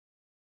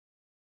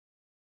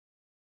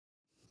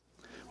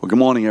Well, good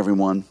morning,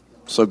 everyone.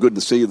 So good to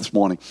see you this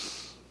morning.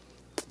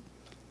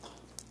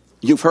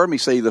 You've heard me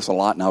say this a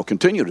lot, and I'll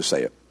continue to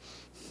say it.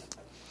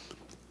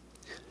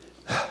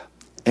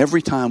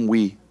 Every time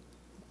we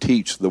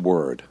teach the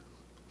Word,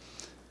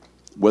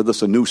 whether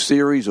it's a new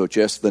series or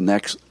just the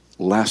next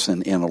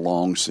lesson in a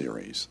long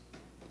series,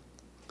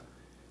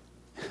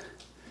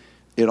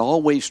 it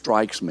always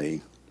strikes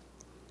me,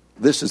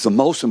 this is the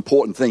most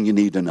important thing you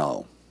need to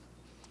know.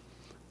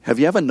 Have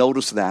you ever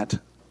noticed that?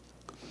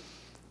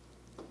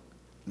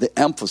 The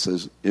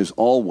emphasis is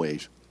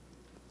always,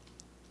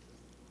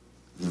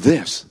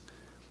 this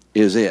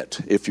is it,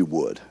 if you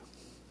would.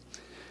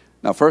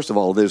 Now, first of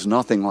all, there's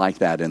nothing like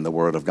that in the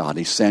Word of God,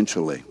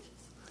 essentially.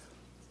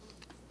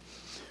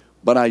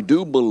 But I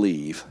do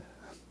believe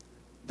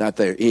that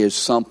there is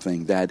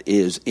something that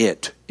is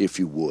it, if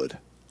you would.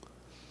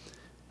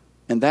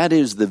 And that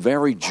is the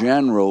very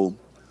general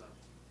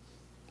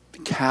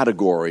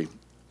category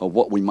of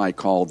what we might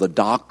call the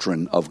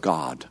doctrine of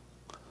God.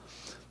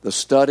 The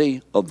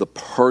study of the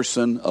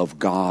person of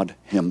God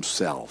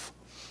himself.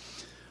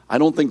 I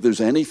don't think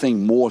there's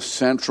anything more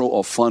central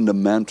or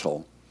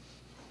fundamental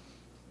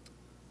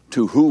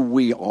to who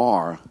we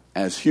are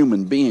as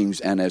human beings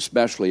and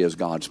especially as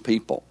God's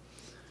people,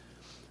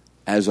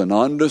 as an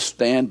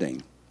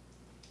understanding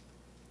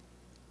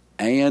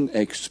and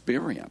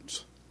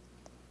experience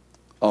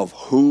of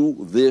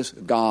who this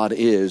God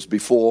is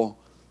before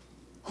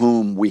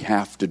whom we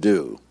have to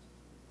do.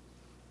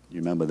 You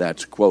remember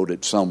that's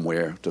quoted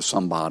somewhere to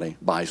somebody,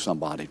 by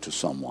somebody to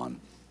someone.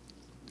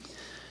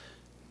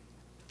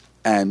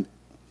 And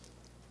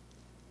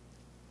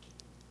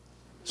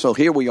so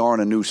here we are in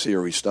a new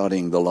series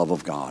studying the love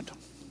of God.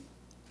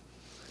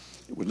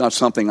 It was not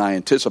something I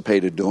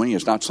anticipated doing.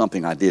 It's not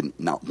something I did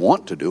not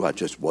want to do. I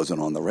just wasn't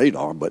on the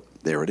radar, but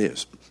there it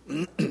is.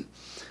 And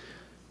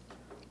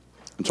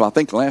so I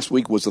think last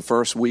week was the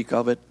first week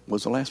of it.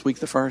 Was the last week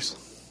the first?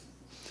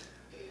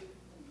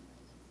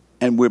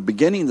 And we're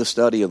beginning the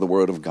study of the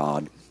Word of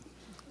God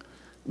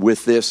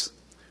with this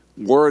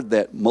word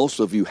that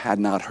most of you had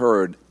not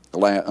heard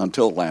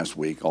until last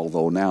week,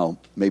 although now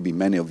maybe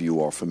many of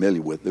you are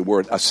familiar with the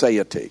word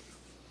Aseity.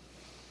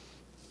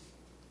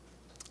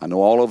 I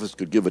know all of us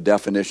could give a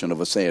definition of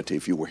Aseity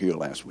if you were here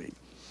last week.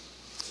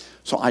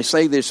 So I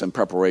say this in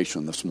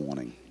preparation this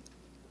morning.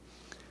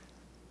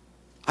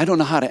 I don't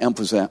know how to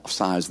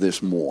emphasize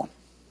this more,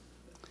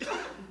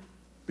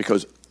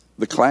 because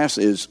the class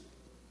is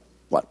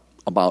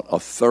about a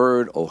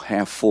third or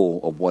half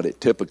full of what it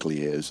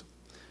typically is.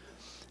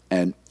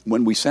 And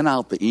when we sent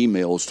out the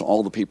emails to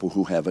all the people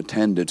who have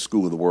attended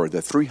School of the Word, there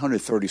are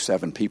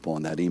 337 people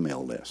on that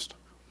email list.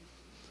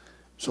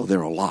 So there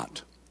are a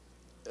lot.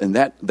 And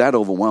that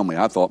overwhelmed me.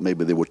 I thought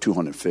maybe there were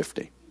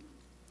 250.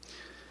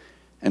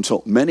 And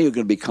so many are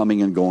going to be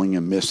coming and going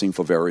and missing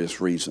for various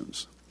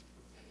reasons.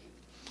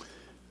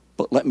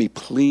 But let me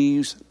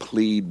please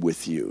plead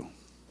with you.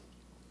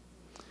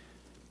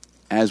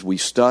 As we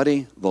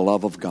study the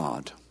love of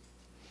God,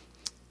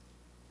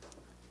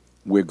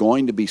 we're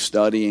going to be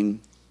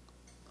studying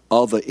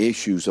other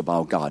issues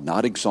about God.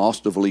 Not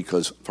exhaustively,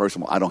 because, first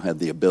of all, I don't have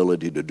the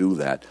ability to do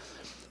that.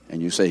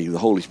 And you say the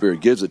Holy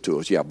Spirit gives it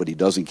to us. Yeah, but he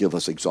doesn't give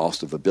us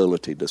exhaustive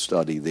ability to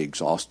study the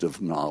exhaustive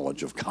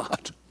knowledge of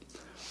God.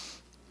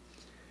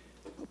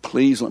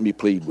 Please let me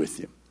plead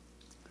with you.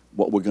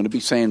 What we're going to be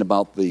saying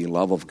about the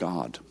love of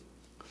God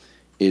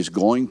is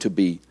going to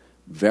be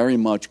very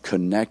much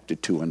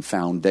connected to and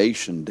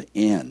foundationed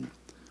in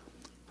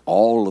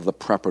all of the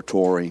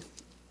preparatory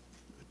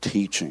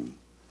teaching.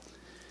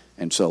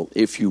 And so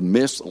if you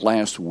missed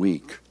last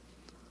week,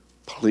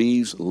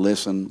 please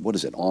listen. What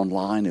is it,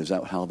 online? Is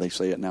that how they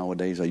say it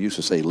nowadays? I used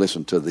to say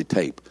listen to the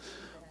tape.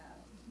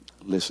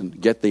 Listen,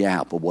 get the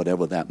app or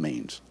whatever that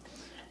means.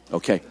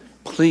 Okay,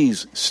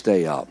 please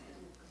stay up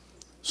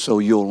so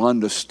you'll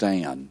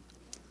understand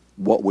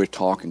what we're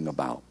talking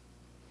about.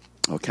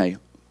 Okay,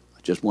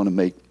 I just want to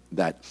make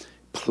that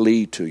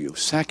plea to you.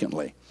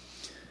 Secondly,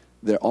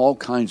 there are all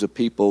kinds of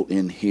people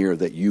in here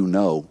that you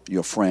know,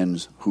 your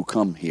friends who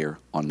come here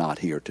are not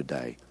here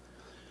today.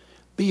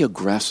 Be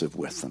aggressive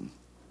with them.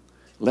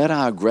 Let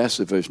our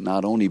aggressiveness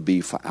not only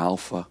be for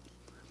Alpha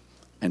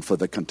and for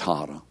the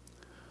cantata,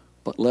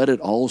 but let it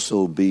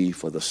also be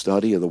for the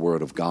study of the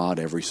Word of God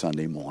every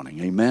Sunday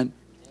morning. Amen?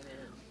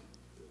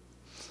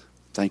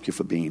 Thank you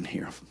for being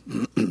here.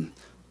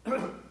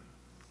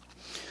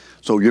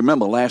 So you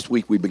remember last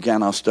week we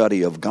began our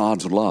study of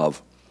God's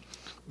love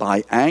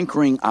by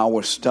anchoring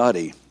our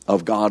study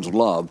of God's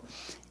love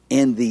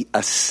in the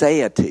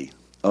aseity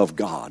of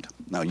God.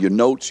 Now your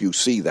notes, you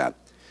see that.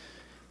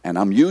 And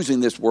I'm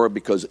using this word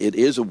because it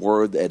is a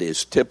word that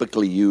is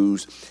typically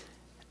used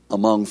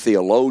among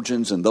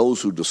theologians and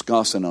those who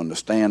discuss and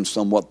understand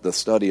somewhat the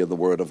study of the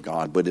Word of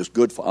God. But it's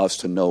good for us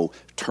to know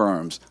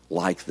terms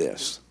like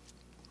this.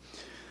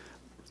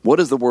 What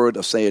does the word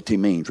aseity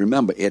mean?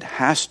 Remember, it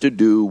has to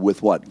do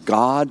with what?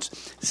 God's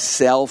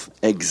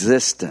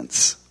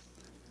self-existence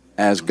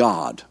as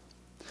God.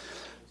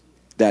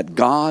 That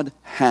God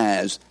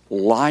has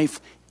life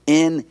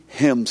in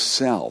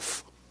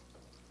himself.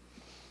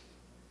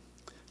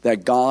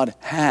 that God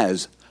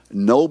has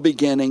no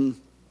beginning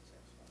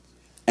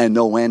and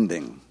no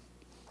ending.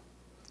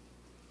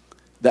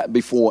 That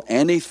before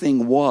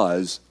anything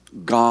was,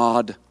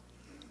 God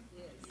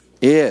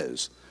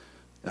is.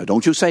 Now,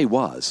 don't you say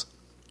was.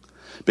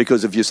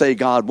 Because if you say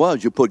God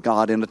was, you put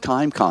God in a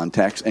time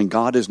context, and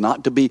God is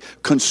not to be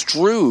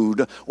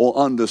construed or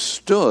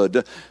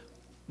understood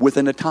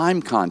within a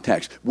time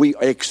context. We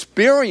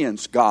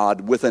experience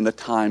God within a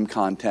time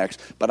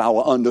context, but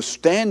our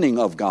understanding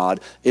of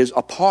God is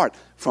apart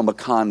from a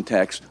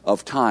context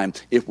of time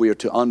if we are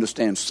to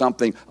understand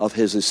something of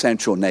his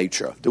essential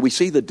nature. Do we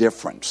see the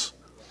difference?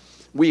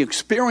 We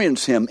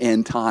experience him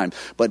in time,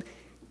 but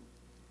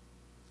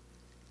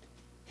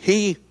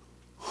he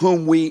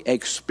whom we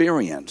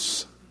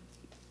experience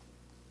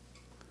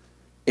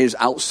is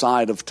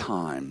outside of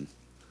time.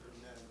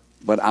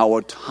 But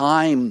our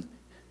time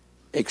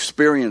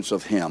experience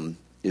of him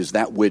is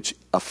that which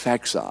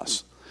affects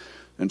us.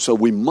 And so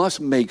we must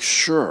make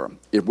sure,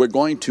 if we're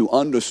going to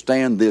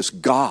understand this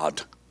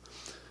God,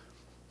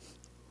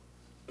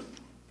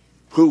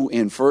 who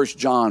in 1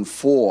 John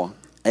 4,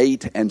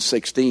 8 and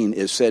 16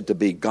 is said to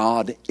be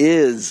God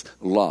is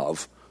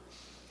love,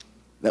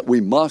 that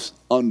we must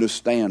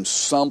understand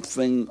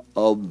something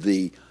of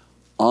the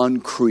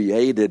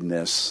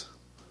uncreatedness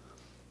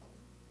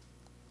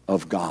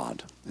of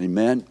God.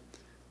 Amen?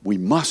 We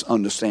must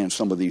understand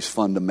some of these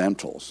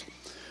fundamentals.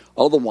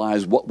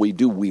 Otherwise, what we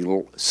do, we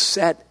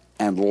set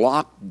and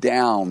lock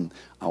down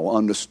our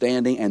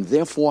understanding and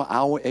therefore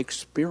our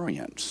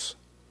experience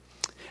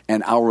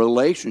and our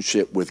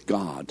relationship with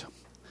God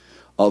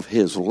of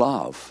his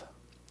love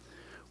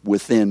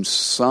within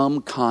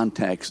some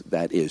context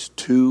that is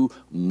too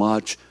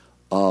much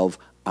of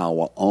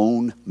our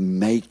own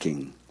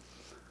making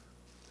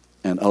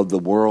and of the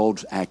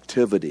world's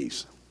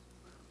activities.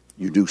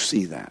 You do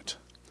see that.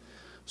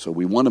 So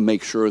we want to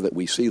make sure that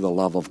we see the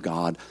love of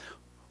God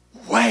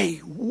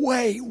way,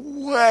 way,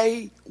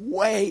 way,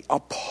 way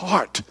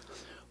apart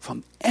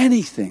from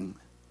anything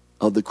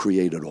of the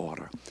created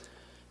order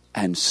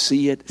and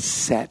see it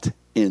set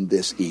in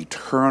this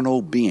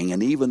eternal being.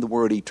 And even the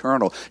word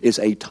eternal is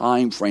a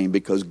time frame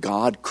because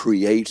God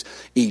creates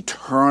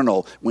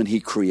eternal when he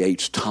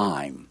creates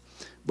time.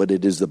 But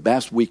it is the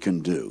best we can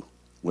do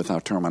with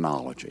our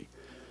terminology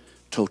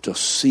to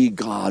see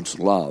God's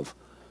love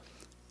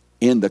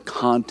in the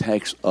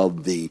context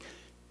of the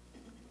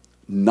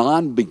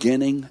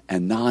non-beginning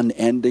and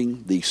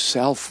non-ending, the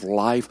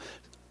self-life,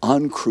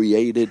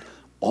 uncreated,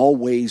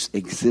 always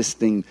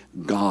existing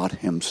God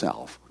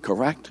himself.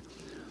 Correct?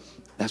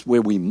 That's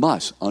where we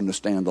must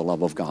understand the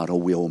love of God,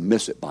 or we'll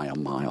miss it by a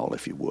mile,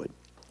 if you would.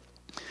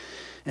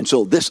 And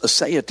so this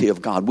aseity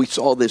of God, we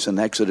saw this in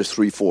Exodus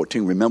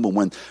 3:14. Remember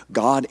when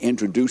God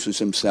introduces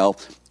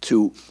himself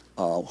to,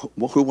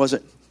 who was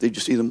it? Did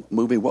you see the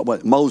movie? What was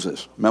it?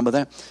 Moses. Remember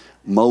that?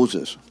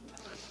 Moses.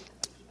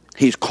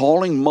 He's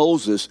calling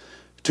Moses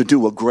to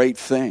do a great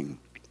thing.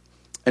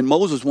 And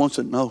Moses wants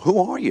to know,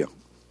 who are you?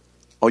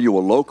 Are you a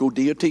local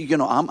deity? You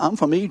know, I'm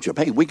from Egypt.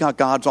 Hey, we got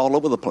gods all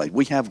over the place.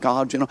 We have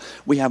gods, you know,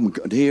 we have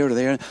them here,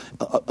 there,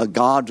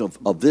 gods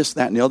of this,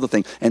 that, and the other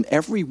thing. And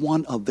every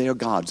one of their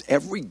gods,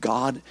 every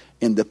god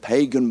in the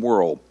pagan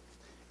world,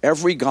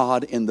 every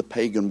god at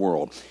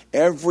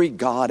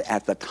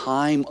the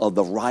time of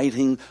the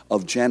writing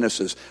of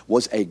Genesis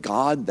was a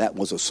god that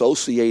was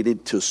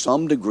associated to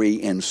some degree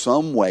in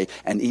some way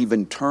and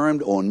even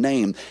termed or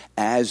named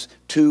as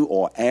to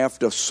or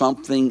after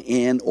something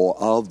in or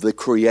of the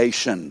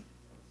creation.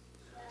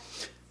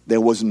 There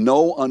was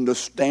no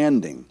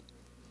understanding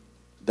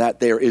that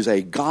there is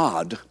a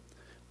God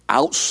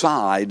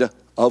outside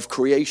of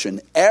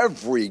creation.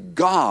 Every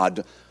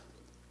God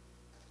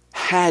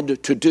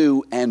had to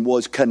do and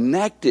was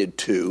connected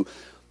to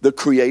the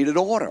created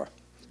order.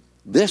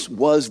 This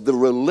was the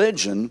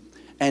religion,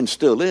 and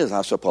still is,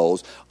 I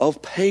suppose,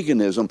 of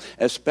paganism,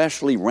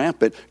 especially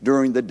rampant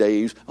during the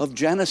days of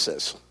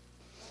Genesis.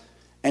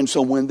 And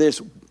so when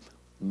this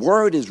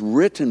word is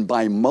written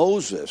by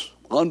Moses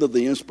under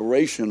the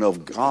inspiration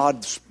of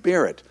God's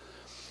Spirit,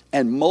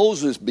 and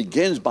Moses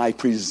begins by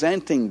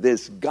presenting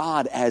this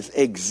God as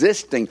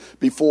existing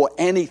before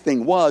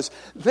anything was,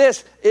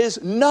 this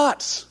is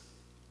nuts.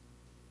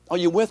 Are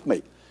you with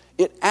me?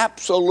 It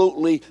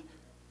absolutely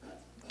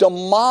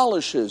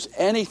demolishes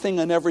anything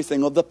and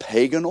everything of the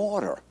pagan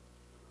order.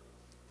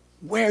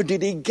 Where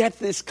did he get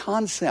this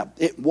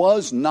concept? It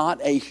was not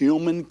a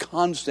human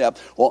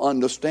concept or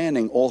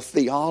understanding or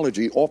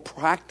theology or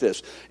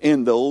practice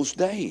in those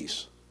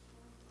days.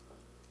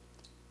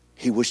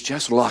 He was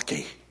just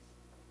lucky.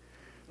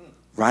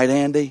 Right,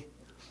 Andy?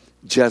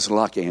 Just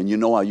lucky. And you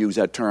know I use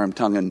that term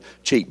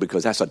tongue-in-cheek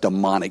because that's a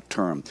demonic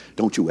term.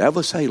 Don't you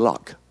ever say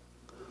luck.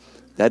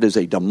 That is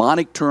a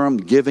demonic term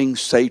giving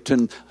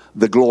Satan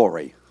the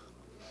glory.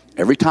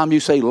 Every time you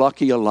say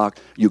lucky or luck,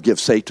 you give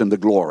Satan the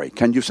glory.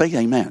 Can you say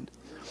amen?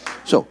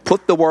 So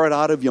put the word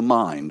out of your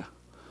mind.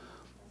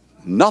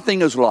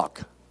 Nothing is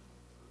luck.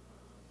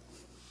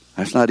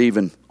 That's not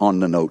even on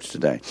the notes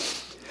today.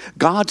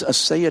 God's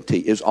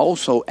aseity is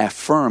also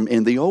affirmed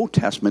in the Old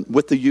Testament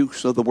with the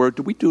use of the word,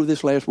 did we do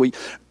this last week?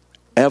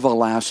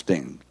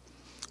 Everlasting,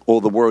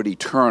 or the word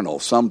eternal.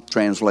 Some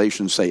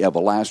translations say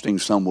everlasting,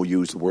 some will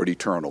use the word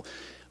eternal.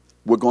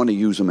 We're going to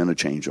use them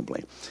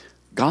interchangeably.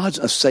 God's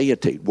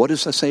aseity, what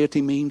does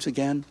aseity means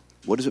again?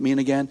 What does it mean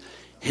again?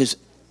 His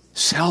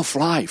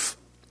self-life.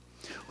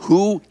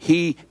 Who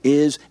he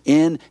is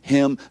in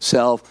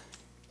himself,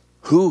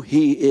 who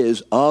he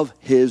is of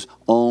his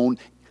own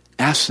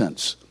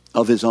essence,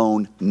 of his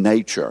own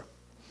nature.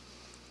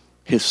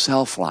 His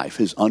self-life,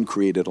 his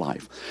uncreated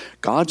life.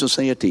 God's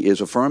aseity is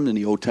affirmed in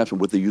the Old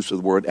Testament with the use of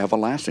the word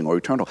everlasting or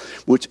eternal,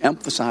 which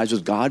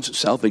emphasizes God's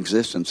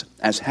self-existence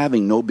as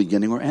having no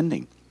beginning or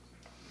ending.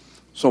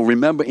 So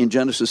remember in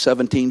Genesis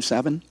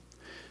 17:7,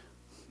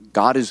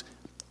 God is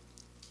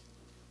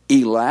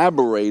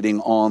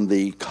elaborating on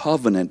the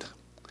covenant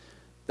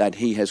that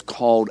he has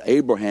called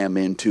Abraham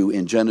into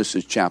in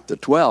Genesis chapter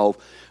 12.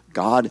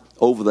 God,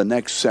 over the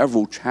next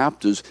several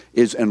chapters,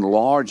 is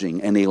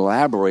enlarging and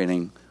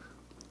elaborating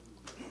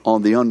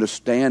on the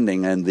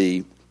understanding and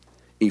the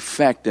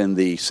effect and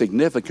the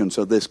significance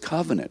of this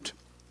covenant.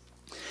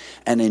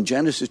 And in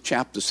Genesis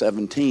chapter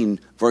 17,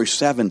 verse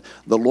 7,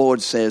 the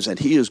Lord says that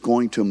he is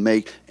going to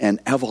make an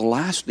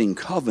everlasting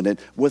covenant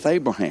with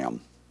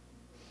Abraham.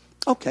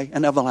 Okay,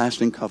 an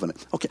everlasting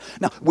covenant. Okay,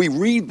 now we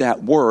read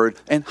that word,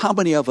 and how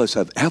many of us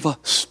have ever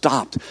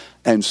stopped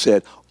and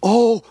said,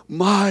 oh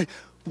my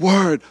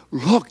word,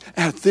 look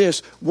at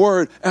this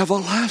word,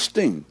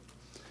 everlasting.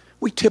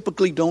 We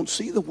typically don't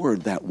see the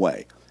word that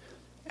way.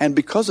 And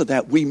because of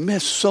that, we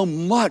miss so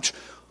much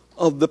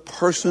of the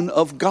person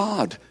of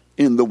God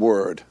in the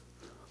word.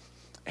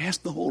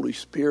 Ask the Holy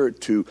Spirit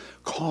to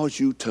cause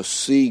you to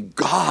see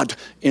God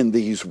in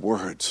these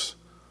words.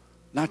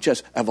 Not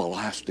just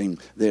everlasting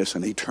this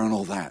and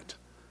eternal that.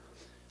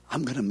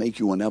 I'm going to make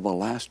you an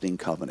everlasting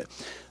covenant.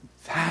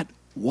 That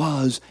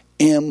was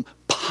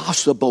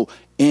impossible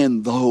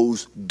in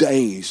those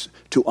days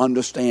to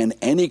understand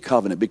any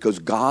covenant, because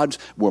gods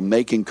were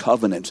making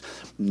covenants.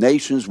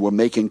 Nations were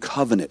making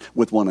covenant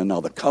with one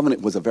another.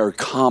 Covenant was a very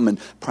common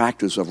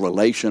practice of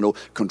relational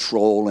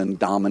control and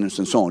dominance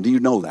and so on. Do you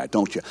know that,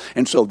 don't you?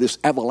 And so this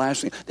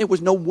everlasting, there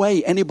was no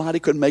way anybody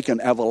could make an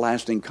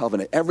everlasting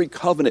covenant. Every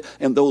covenant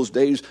in those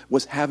days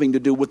was having to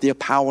do with the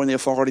power and the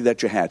authority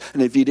that you had.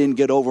 And if you didn't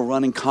get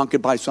overrun and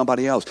conquered by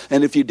somebody else,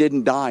 and if you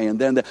didn't die, and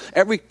then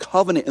every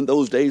covenant in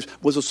those days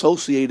was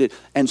associated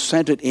and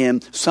centered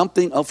in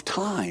something of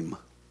time.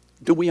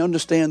 Do we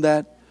understand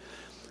that?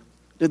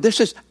 This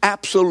is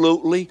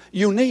absolutely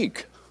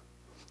unique.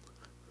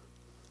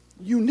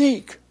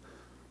 Unique.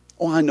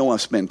 Oh, I know I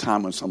spend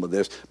time on some of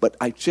this, but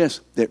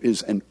there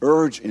is an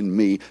urge in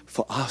me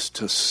for us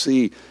to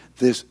see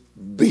this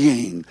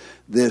being,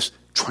 this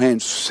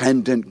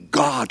transcendent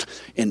God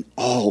in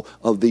all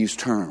of these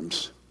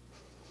terms.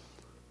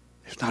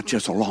 It's not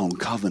just a long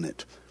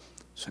covenant.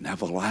 It's an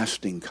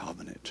everlasting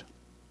covenant.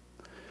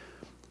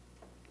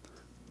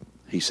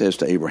 He says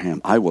to Abraham,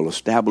 I will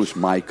establish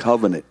my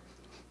covenant.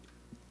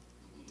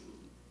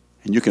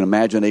 And you can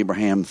imagine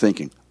Abraham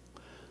thinking,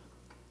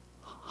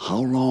 how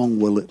long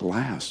will it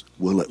last?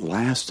 Will it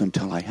last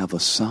until I have a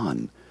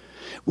son?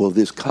 Will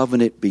this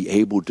covenant be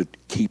able to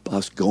keep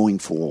us going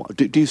forward?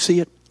 Do you see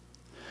it?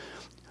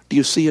 Do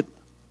you see it?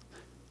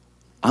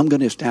 I'm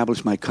going to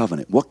establish my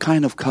covenant. What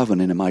kind of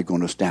covenant am I going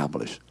to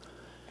establish?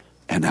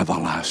 An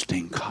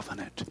everlasting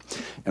covenant.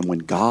 And when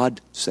God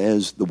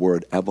says the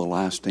word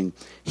everlasting,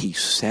 he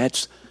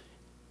sets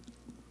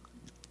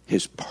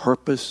his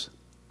purpose,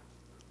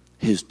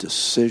 his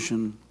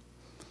decision,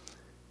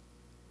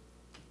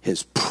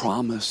 his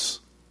promise,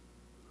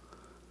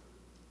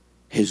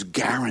 his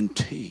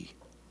guarantee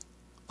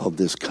of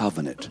this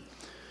covenant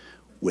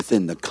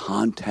within the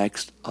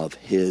context of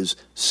his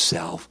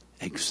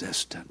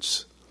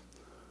self-existence.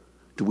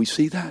 Do we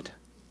see that?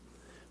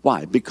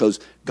 Why? Because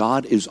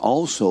God is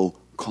also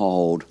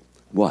called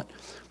what?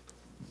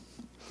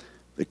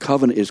 The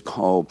covenant is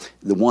called,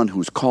 the one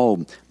who's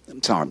called,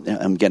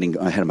 I'm getting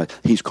ahead of myself.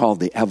 He's called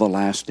the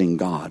everlasting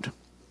God.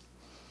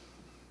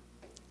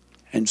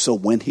 And so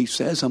when he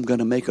says, I'm going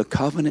to make a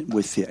covenant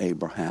with you,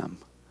 Abraham,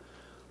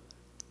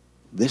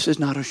 this is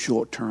not a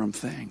short-term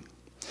thing.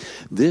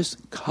 This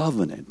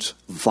covenant's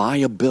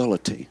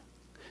viability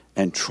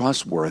and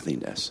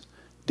trustworthiness,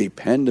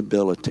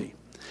 dependability,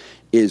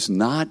 is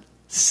not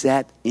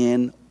set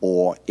in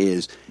or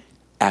is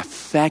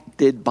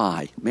affected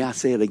by, may I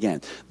say it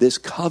again, this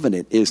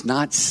covenant is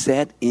not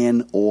set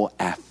in or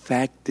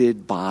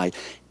affected by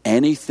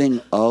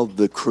anything of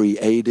the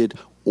created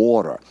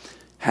order,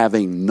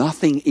 having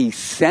nothing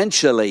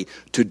essentially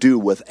to do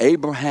with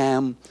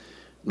Abraham,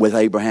 with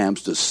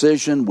Abraham's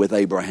decision, with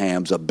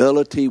Abraham's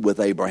ability, with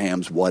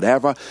Abraham's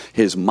whatever,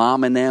 his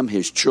mom and them,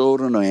 his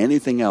children, or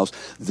anything else.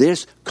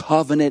 This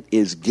covenant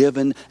is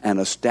given and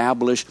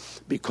established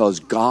because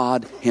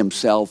God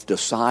himself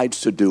decides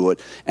to do it,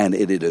 and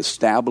it is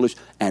established,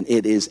 and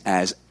it is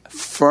as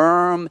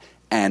firm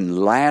and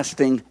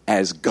lasting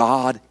as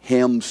God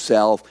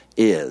himself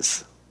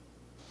is.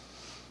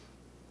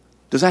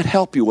 Does that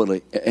help you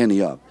with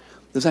any of?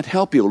 Does that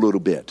help you a little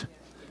bit?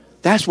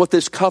 That's what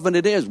this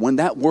covenant is. When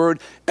that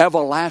word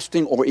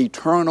everlasting or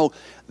eternal,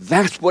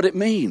 that's what it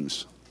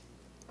means.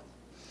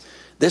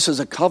 This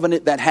is a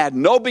covenant that had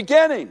no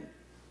beginning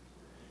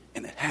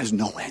and it has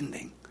no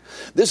ending.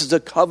 This is a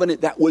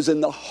covenant that was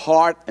in the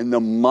heart and the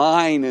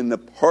mind and the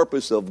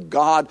purpose of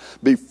God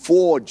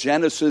before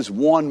Genesis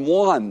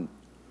 1:1.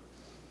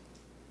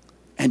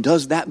 And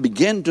does that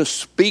begin to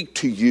speak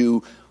to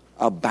you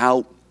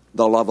about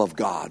the love of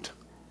God?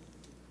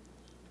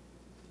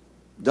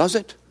 Does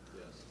it?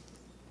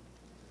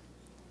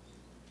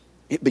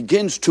 It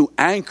begins to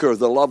anchor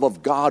the love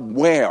of God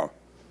where?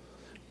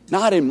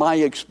 Not in my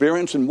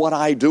experience and what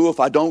I do, if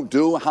I don't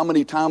do, how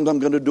many times I'm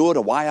going to do it,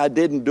 or why I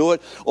didn't do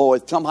it, or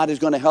if somebody's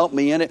going to help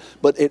me in it.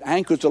 But it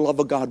anchors the love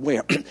of God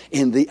where?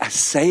 In the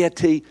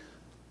aseity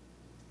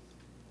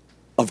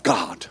of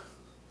God.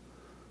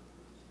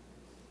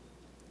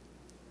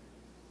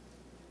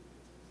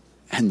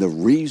 And the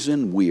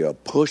reason we are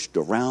pushed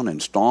around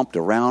and stomped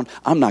around,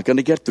 I'm not going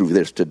to get through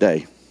this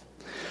today.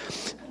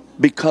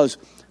 Because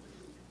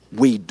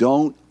we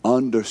don't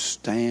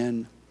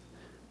understand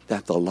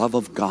that the love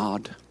of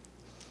God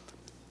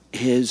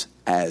is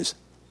as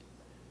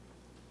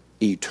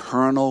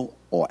eternal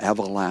or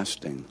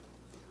everlasting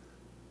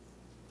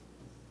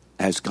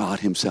as God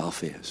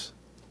himself is.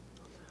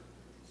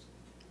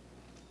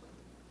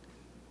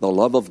 The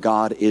love of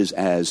God is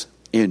as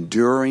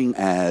enduring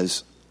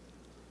as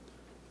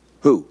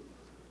who?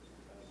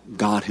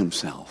 God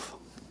himself.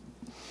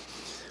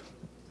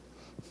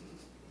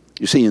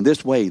 You see, in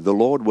this way, the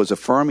Lord was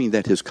affirming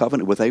that his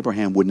covenant with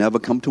Abraham would never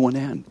come to an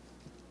end.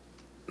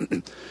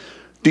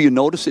 Do you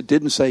notice it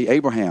didn't say,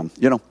 Abraham,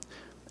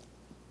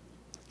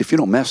 if you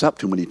don't mess up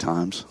too many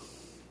times.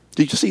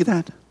 Did you see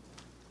that?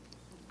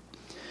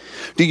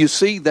 Do you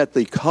see that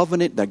the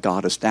covenant that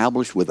God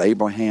established with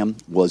Abraham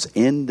was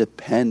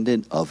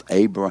independent of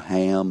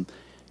Abraham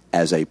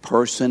as a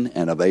person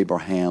and of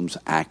Abraham's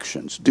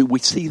actions? Do we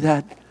see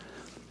that?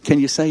 Can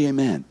you say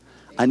amen?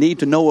 I need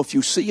to know if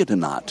you see it or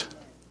not.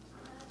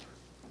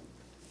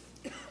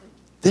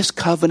 This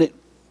covenant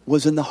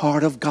was in the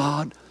heart of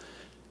God,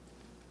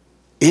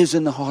 is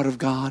in the heart of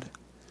God,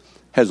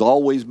 has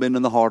always been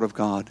in the heart of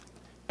God,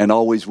 and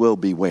always will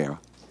be where?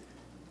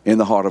 In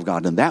the heart of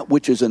God. And that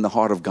which is in the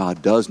heart of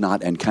God does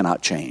not and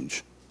cannot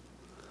change.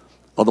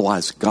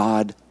 Otherwise,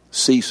 God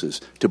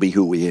ceases to be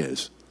who he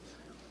is,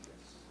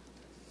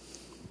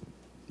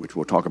 which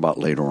we'll talk about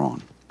later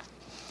on.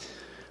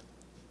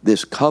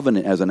 This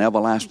covenant as an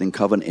everlasting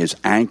covenant is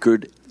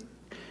anchored.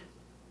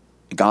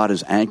 God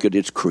has anchored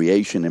its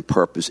creation and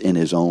purpose in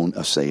his own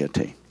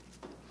aseity.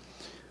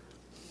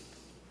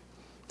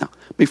 Now,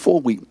 before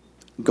we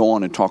go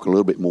on and talk a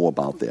little bit more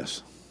about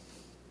this,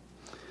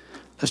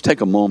 let's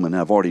take a moment.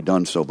 I've already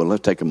done so, but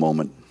let's take a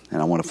moment,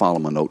 and I want to follow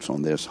my notes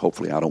on this.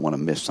 Hopefully I don't want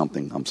to miss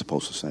something I'm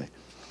supposed to say.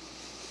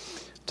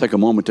 Take a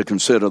moment to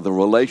consider the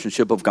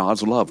relationship of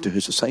God's love to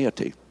his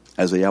aseity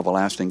as the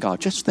everlasting God.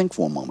 Just think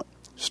for a moment.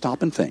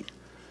 Stop and think.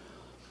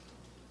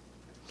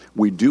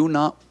 We do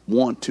not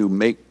want to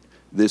make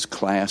this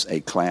class a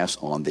class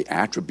on the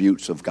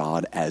attributes of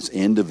God as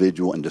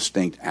individual and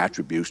distinct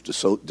attributes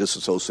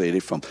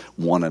disassociated from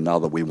one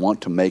another. We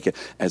want to make it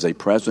as a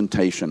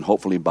presentation,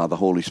 hopefully by the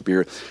Holy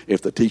Spirit,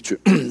 if the teacher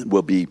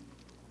will be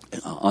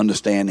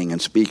understanding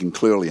and speaking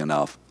clearly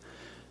enough,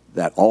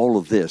 that all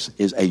of this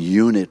is a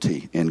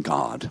unity in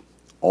God.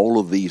 All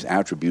of these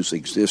attributes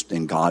exist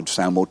in God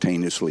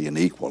simultaneously and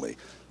equally.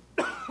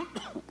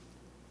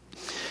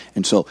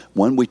 And so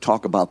when we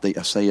talk about the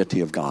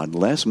aseity of God,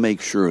 let's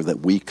make sure that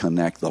we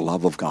connect the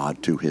love of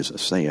God to his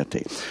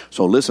aseity.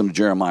 So listen to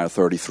Jeremiah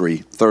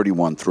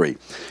 31:3.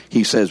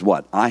 He says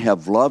what? I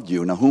have loved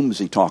you. Now whom is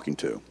he talking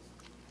to?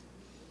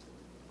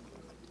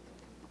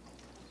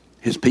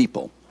 His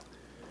people.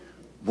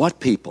 What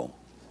people?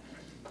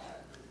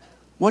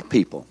 What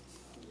people?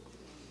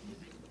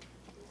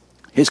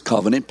 His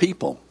covenant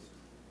people.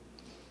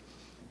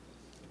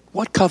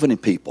 What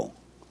covenant people?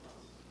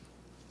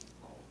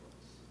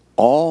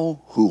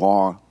 All who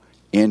are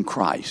in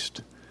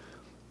Christ,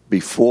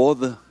 before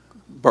the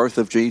birth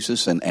of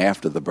Jesus and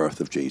after the birth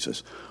of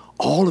Jesus.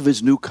 All of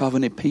his new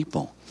covenant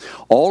people.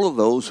 All of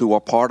those who are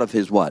part of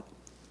his what?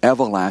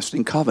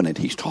 Everlasting covenant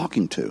he's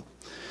talking to.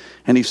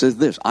 And he says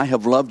this, I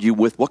have loved you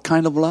with what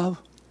kind of love?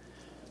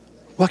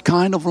 What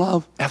kind of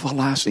love?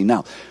 Everlasting.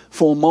 Now,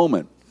 for a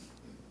moment,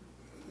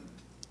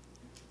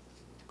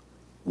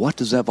 what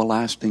does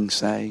everlasting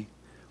say?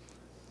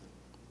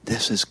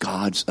 This is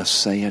God's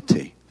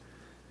aseity.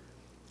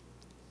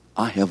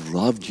 I have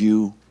loved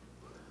you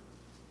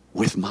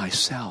with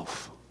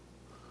myself.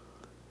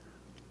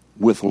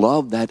 With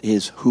love that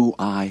is who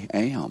I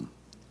am.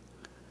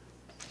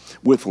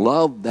 With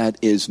love that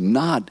is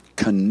not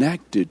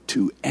connected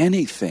to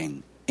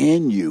anything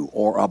in you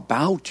or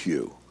about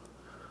you.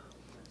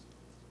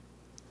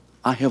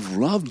 I have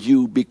loved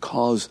you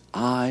because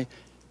I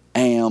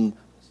am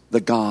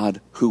the God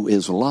who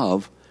is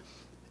love,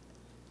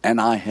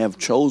 and I have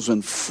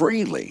chosen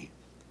freely,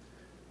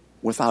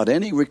 without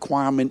any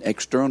requirement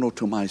external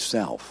to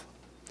myself,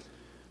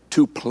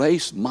 to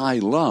place my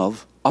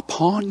love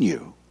upon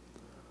you.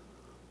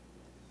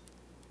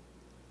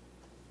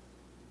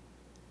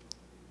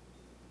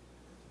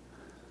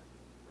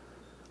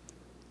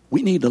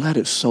 We need to let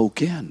it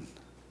soak in.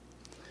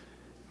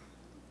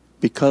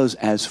 Because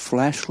as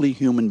fleshly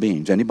human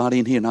beings, anybody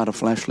in here not a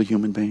fleshly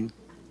human being?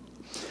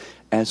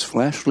 As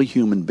fleshly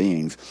human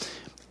beings,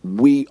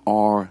 we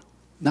are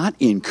not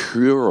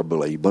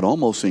incurably, but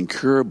almost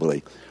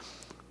incurably,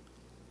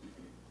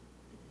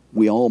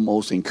 we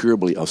almost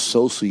incurably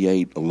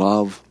associate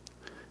love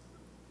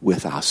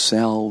with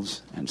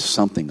ourselves and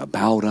something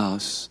about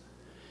us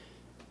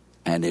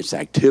and its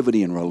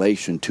activity in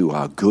relation to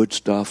our good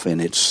stuff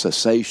and its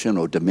cessation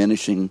or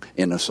diminishing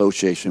in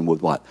association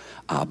with what?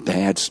 Our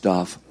bad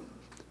stuff.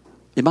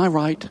 Am I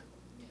right?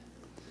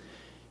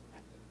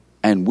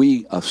 And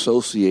we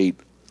associate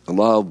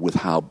love with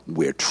how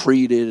we're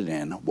treated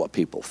and what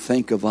people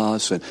think of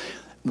us. And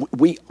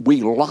we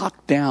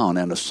lock down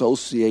and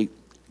associate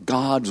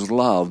God's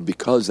love,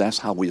 because that's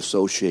how we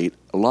associate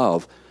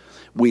love.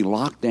 We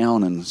lock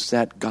down and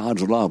set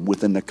God's love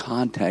within the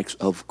context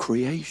of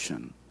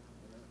creation.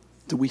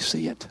 Do we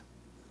see it?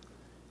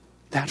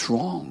 That's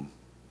wrong.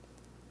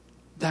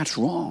 That's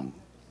wrong.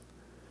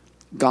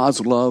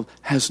 God's love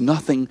has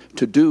nothing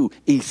to do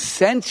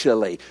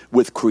essentially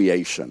with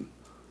creation.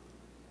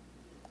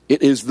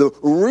 It is the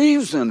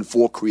reason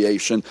for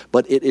creation,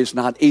 but it is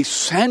not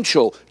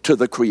essential to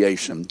the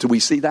creation. Do we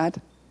see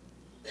that?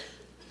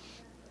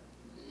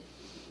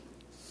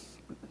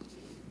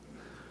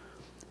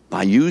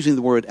 By using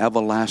the word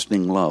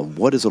everlasting love,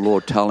 what is the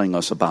Lord telling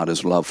us about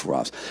his love for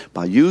us?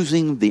 By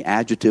using the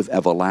adjective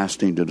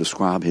everlasting to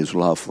describe his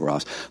love for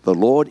us, the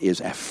Lord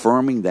is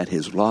affirming that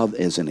his love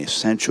is an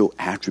essential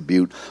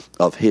attribute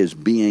of his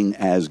being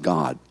as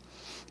God.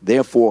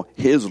 Therefore,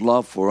 his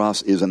love for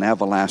us is an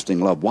everlasting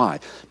love. Why?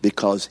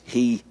 Because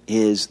he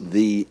is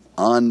the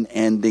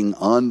unending,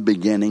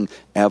 unbeginning,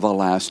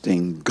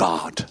 everlasting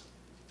God.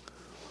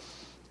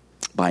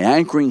 By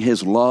anchoring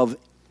his love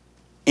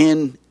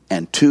in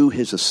and to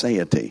his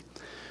aseity,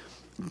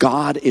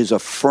 God is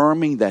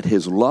affirming that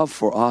his love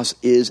for us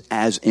is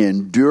as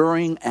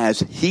enduring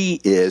as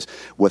he is,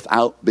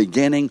 without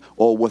beginning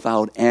or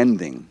without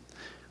ending.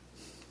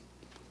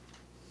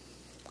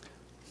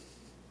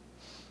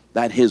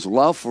 That his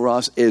love for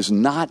us is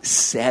not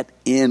set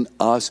in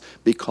us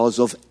because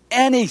of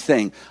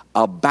anything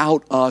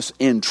about us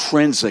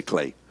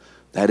intrinsically.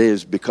 That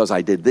is, because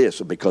I did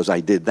this, or because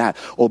I did that,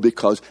 or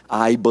because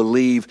I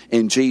believe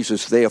in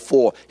Jesus,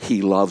 therefore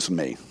he loves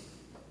me.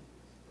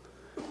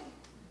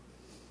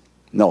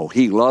 No,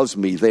 he loves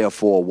me,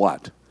 therefore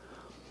what?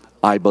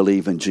 I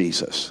believe in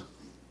Jesus.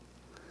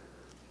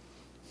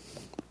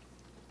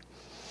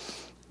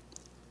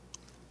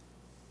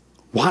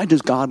 Why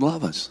does God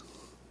love us?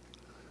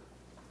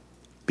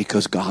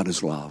 Because God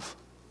is love.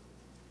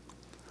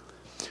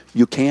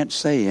 You can't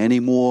say any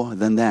more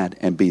than that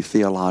and be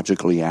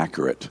theologically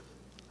accurate.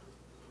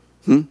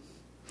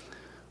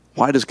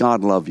 Why does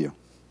God love you?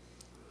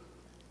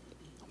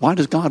 Why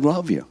does God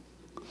love you?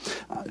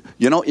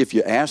 If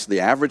you ask the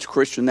average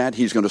Christian that,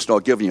 he's going to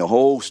start giving you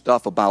whole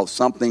stuff about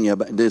something,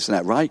 about this and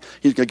that, right?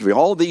 He's going to give you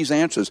all these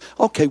answers.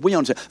 Okay, we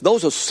understand.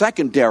 Those are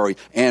secondary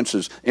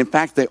answers. In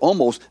fact, they're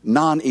almost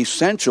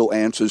non-essential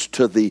answers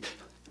to the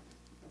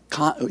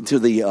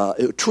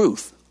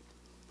truth.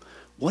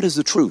 What is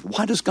the truth?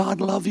 Why does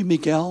God love you,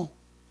 Miguel?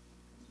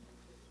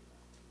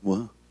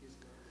 What?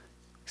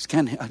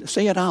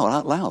 Say it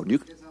out loud.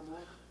 You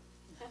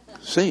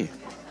see.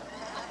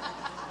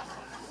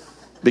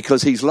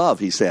 Because he's love,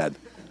 he said.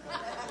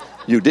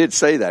 You did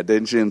say that,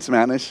 didn't you, in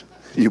Spanish?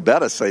 You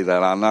better say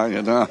that, I know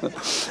you know.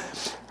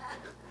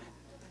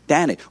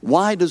 Danny,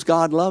 why does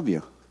God love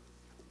you?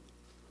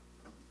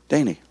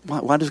 Danny,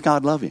 why does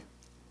God love you?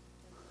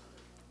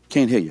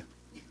 Can't hear you.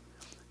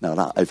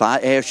 Now, if I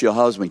ask your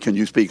husband, can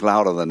you speak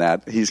louder than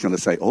that? He's going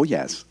to say, oh,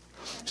 yes.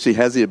 She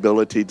has the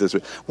ability to say,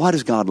 why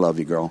does God love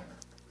you, girl?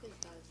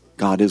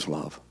 God is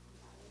love.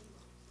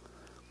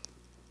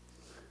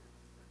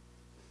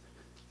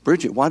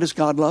 Bridget, why does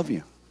God love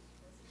you?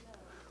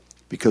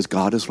 Because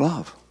God is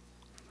love.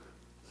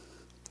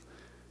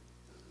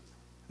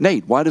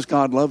 Nate, why does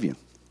God love you?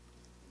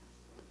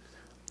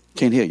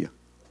 Can't hear you.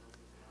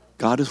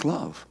 God is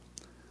love.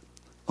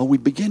 Are we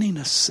beginning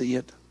to see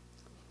it?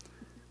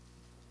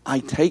 I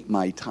take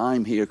my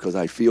time here because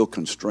I feel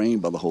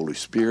constrained by the Holy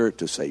Spirit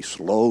to say,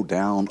 slow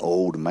down,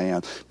 old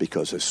man,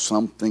 because it's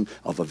something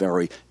of a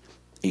very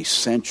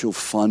essential,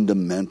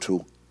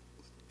 fundamental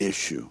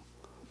issue.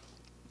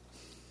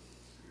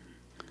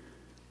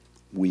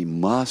 We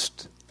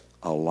must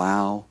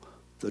allow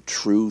the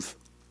truth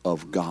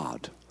of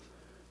God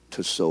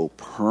to so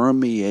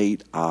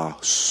permeate our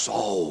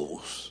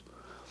souls,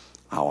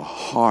 our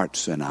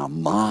hearts and our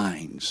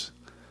minds,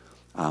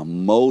 our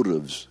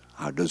motives,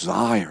 our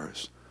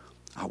desires,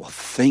 our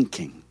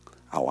thinking,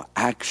 our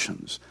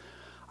actions,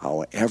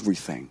 our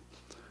everything,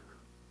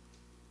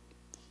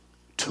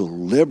 to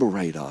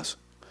liberate us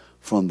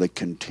from the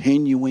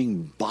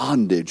continuing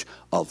bondage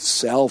of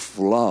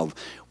self-love,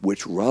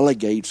 which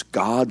relegates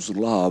God's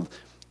love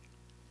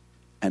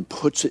and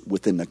puts it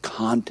within the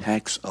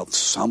context of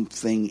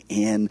something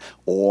in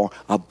or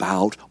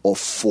about or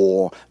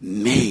for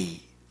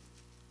me.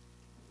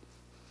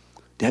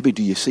 Debbie,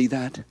 do you see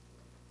that?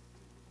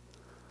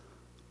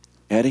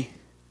 Eddie?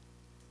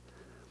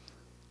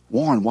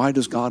 Warren, why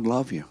does God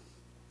love you?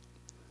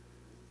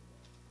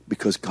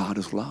 Because God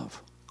is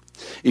love.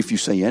 If you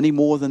say any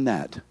more than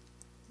that,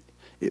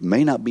 it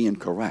may not be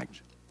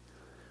incorrect,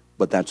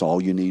 but that's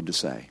all you need to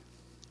say.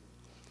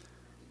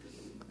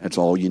 That's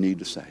all you need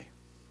to say.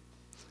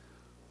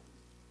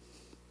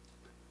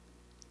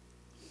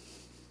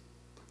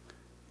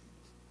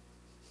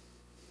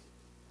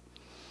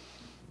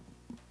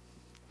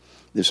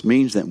 This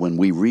means that when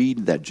we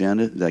read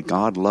that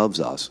God loves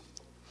us,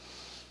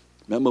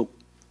 remember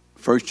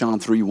 1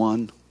 John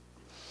 3:1,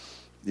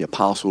 the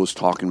apostle is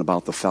talking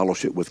about the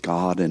fellowship with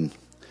God and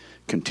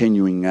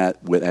continuing that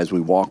as we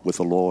walk with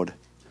the Lord.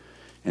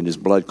 And his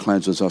blood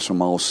cleanses us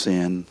from all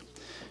sin.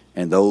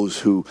 And those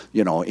who,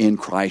 in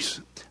Christ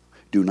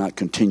do not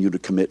continue to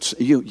commit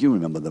sin. You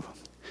remember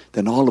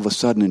then all of a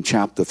sudden in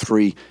chapter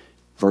 3,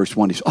 verse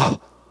 1, he says,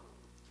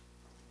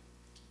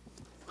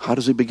 how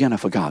does he begin? I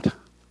forgot.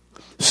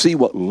 See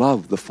what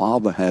love the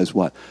Father has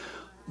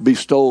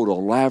bestowed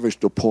or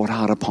lavished or poured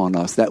out upon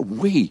us, that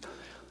we,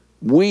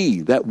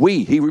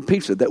 he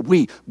repeats it, that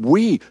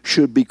we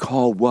should be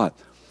called what?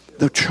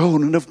 The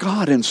children of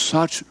God, and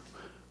such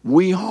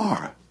we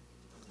are.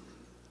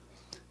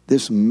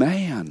 This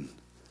man,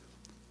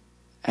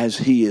 as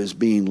he is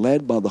being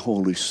led by the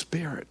Holy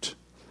Spirit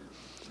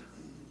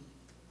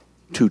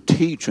to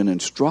teach and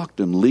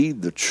instruct and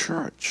lead the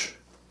church,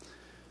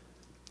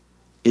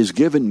 is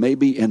given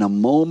maybe in a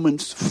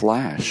moment's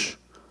flash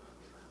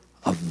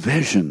a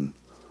vision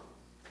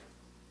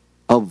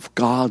of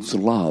God's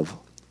love,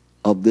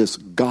 of this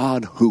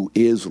God who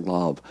is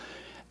love.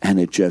 And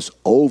it just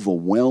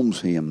overwhelms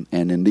him.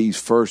 And in these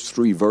first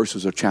 3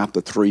 verses of chapter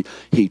 3,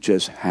 he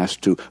just has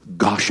to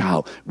gush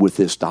out with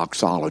this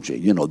doxology.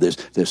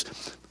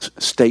 This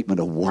statement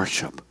of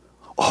worship.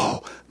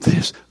 Oh,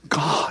 this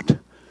God.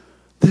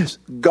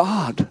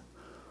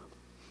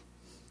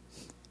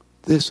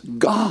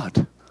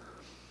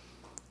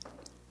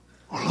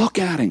 Look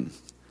at him.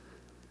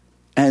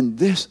 And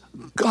this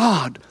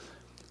God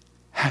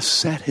has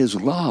set his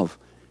love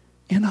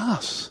in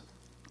us.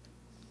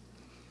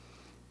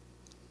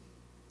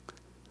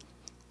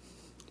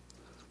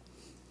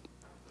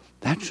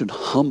 That should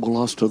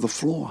humble us to the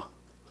floor.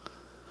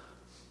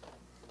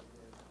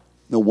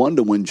 No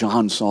wonder when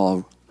John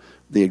saw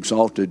the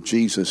exalted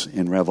Jesus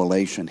in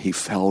Revelation, he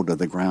fell to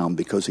the ground,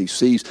 because he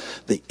sees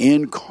the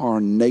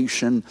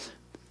incarnation,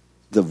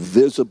 the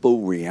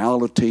visible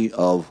reality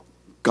of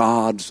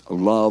God's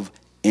love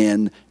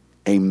in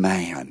a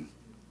man.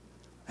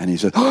 And he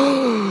said,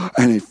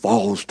 and he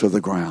falls to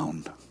the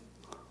ground.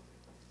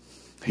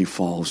 He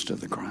falls to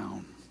the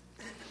ground.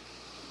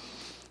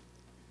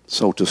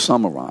 So to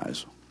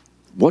summarize,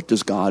 what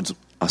does God's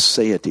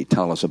aseity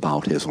tell us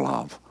about his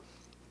love?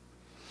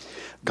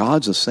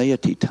 God's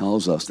aseity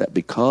tells us that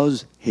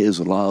because his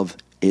love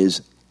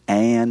is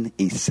an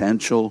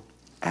essential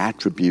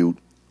attribute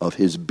of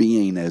his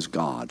being as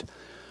God,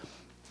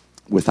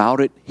 without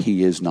it,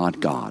 he is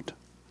not God.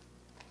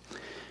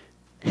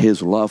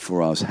 His love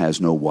for us has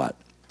no what?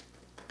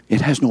 It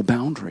has no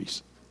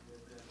boundaries.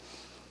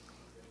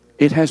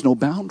 It has no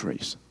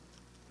boundaries.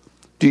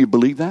 Do you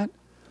believe that?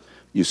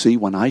 You see,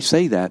 when I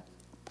say that,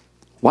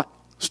 what?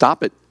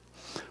 Stop it.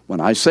 When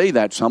I say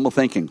that, some are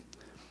thinking,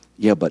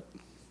 yeah, but.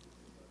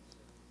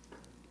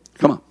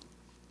 Come on.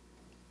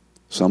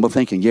 Some are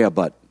thinking, yeah,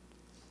 but.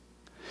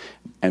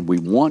 And we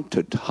want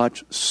to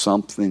touch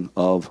something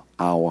of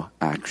our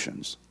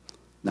actions.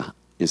 Now,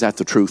 is that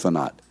the truth or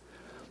not?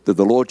 Did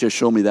the Lord just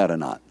show me that or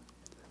not?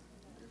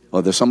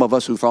 Or there's some of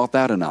us who thought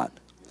that or not?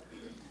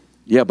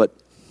 Yeah, but.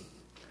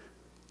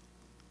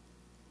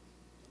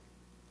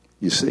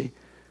 You see,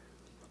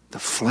 the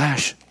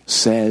flesh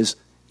says,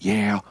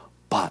 yeah,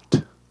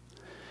 but.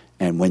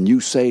 And when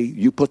you say,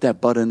 you put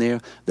that but in there,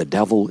 the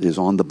devil is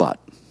on the but.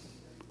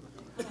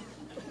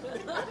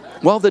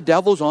 Well, the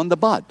devil's on the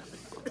but.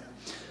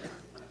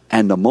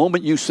 And the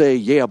moment you say,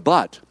 yeah,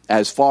 but,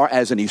 as far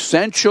as an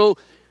essential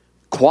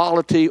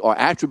quality or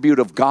attribute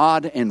of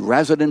God in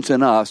residence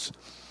in us,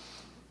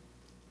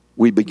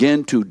 we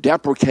begin to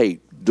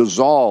deprecate,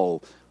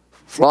 dissolve,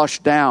 flush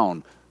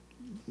down,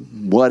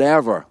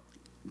 whatever,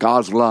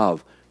 God's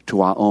love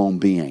to our own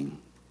being.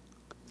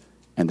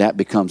 And that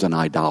becomes an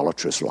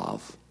idolatrous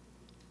love.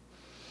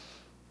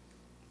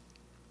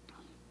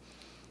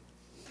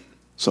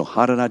 So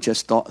how did I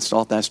just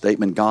start that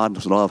statement?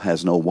 God's love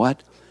has no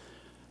what?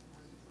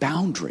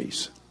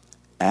 Boundaries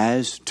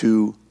as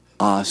to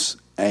us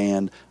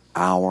and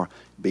our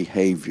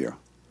behavior.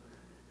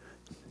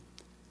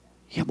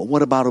 Yeah, but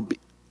what about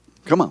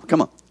Come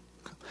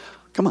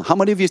on. How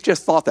many of you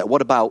just thought that?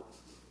 What about?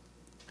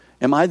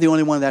 Am I the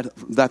only one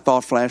that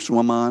thought flashed through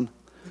my mind?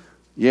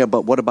 Yeah,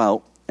 but what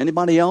about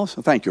anybody else?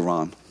 Thank you,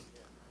 Ron.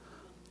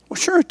 Well,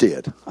 sure it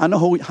did. I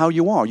know how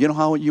you are. You know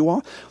how you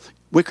are?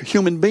 We're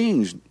human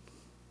beings.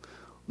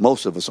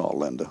 Most of us are,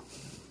 Linda.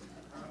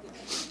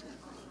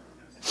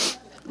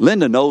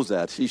 Linda knows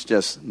that. She's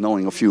just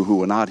knowing a few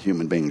who are not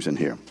human beings in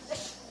here.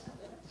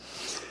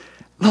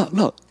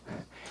 Look.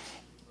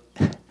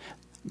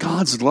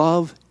 God's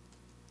love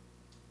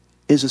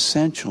is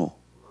essential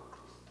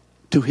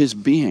to his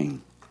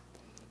being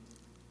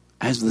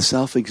as the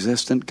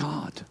self-existent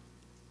God.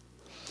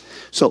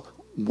 So,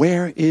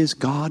 where is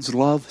God's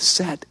love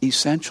set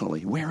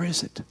essentially? Where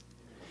is it?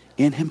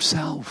 In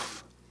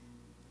himself.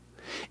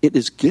 It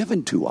is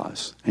given to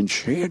us and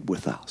shared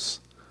with us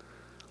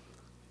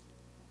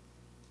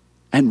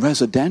and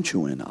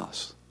residential in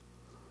us.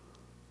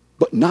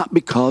 But not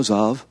because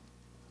of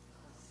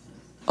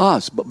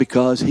us, but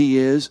because he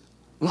is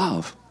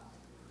love.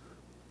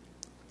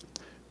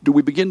 Do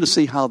we begin to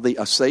see how the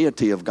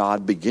aseity of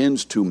God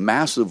begins to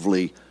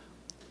massively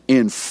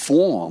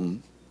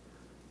inform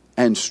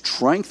and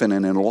strengthen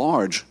and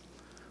enlarge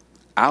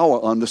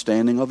our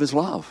understanding of his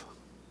love?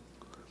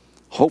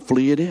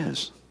 Hopefully it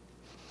is.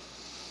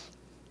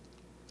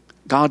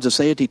 God's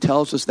aseity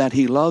tells us that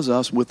he loves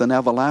us with an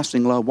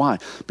everlasting love. Why?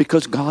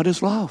 Because God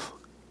is love.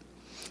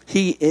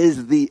 He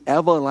is the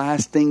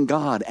everlasting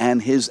God,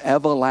 and his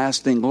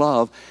everlasting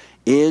love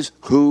is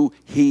who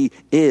he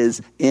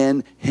is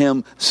in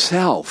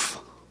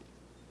himself.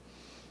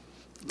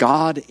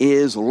 God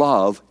is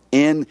love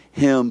in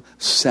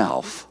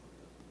himself.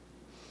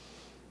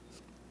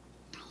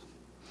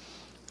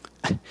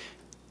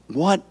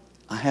 What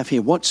I have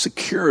here, what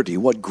security,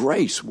 what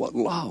grace, what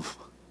love.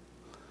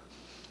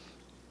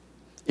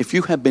 If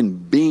you have been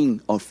being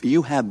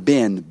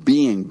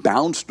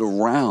bounced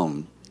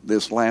around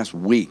this last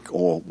week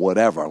or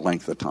whatever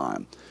length of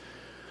time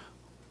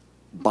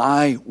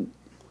by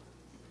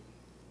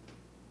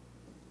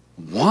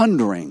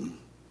wondering,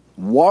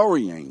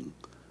 worrying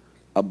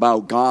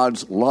about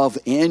God's love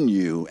in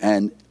you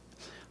and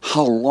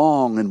how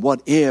long and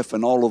what if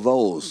and all of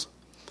those,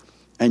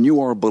 and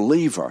you are a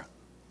believer,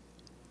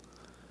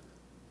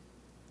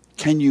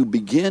 can you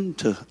begin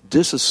to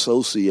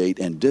disassociate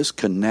and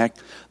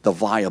disconnect the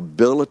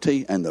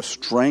viability and the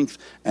strength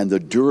and the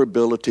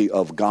durability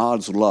of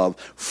God's love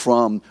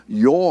from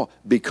your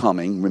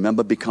becoming?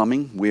 Remember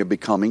becoming? We're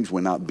becomings, we're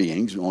not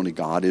beings. Only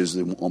God is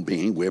the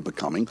being, we're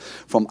becoming.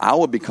 From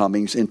our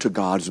becomings into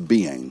God's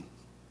being.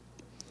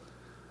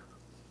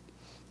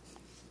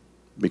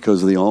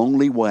 Because the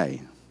only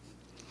way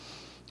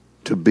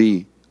to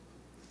be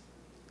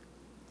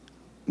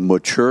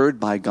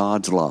matured by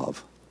God's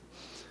love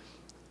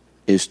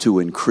is to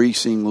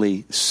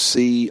increasingly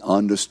see,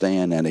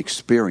 understand, and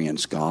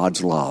experience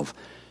God's love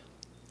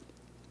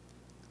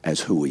as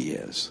who he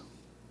is.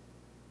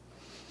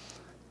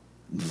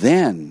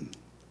 Then,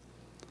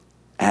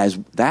 as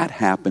that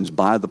happens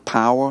by the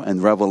power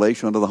and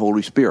revelation of the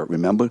Holy Spirit,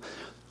 remember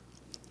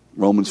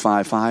Romans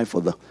 5:5,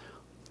 for the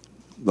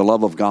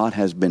love of God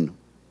has been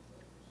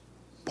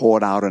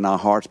poured out in our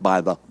hearts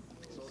by the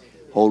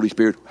Holy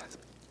Spirit,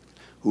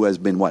 who has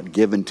been what?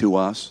 Given to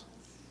us.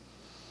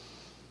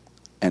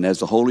 And as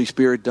the Holy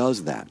Spirit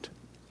does that,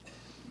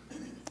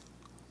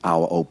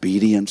 our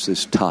obedience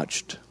is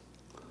touched.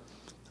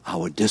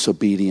 Our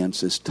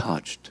disobedience is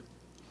touched.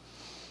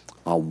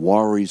 Our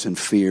worries and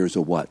fears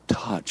are what?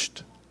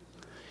 Touched.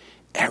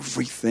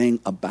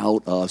 Everything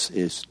about us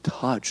is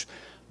touched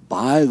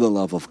by the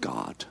love of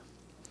God.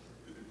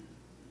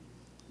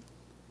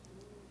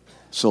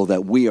 So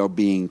that we are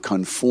being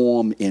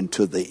conformed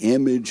into the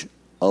image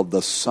of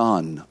the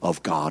Son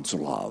of God's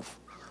love.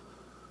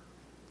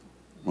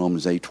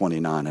 Romans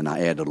 8:29, and I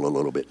added a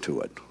little bit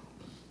to it.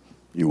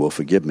 You will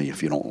forgive me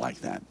if you don't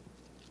like that.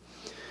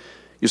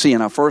 You see,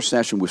 in our first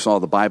session, we saw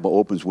the Bible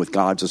opens with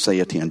God's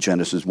aseity in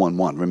Genesis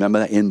 1:1. Remember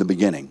that? In the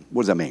beginning.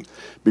 What does that mean?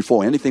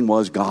 Before anything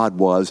was, God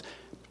was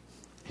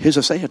his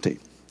aseity.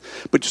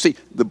 But you see,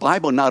 the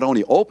Bible not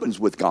only opens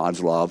with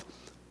God's love,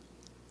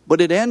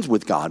 but it ends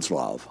with God's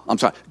love. I'm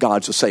sorry,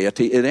 God's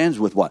aseity. It ends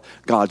with what?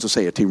 God's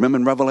aseity. Remember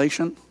in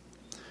Revelation?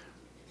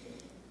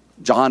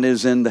 John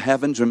is in the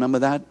heavens. Remember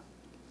that?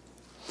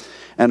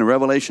 And in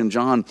Revelation,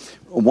 John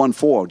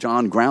 1:4,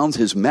 John grounds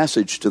his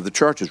message to the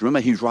churches.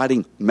 Remember, he's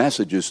writing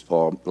messages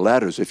or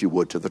letters, if you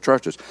would, to the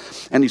churches.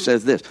 And he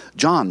says this,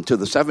 John, to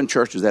the 7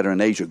 churches that are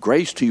in Asia,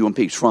 grace to you and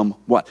peace from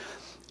what?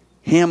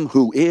 Him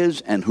who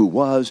is and who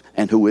was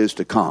and who is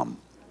to come.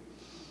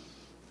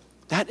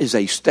 That is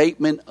a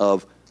statement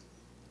of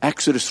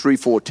Exodus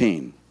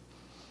 3:14.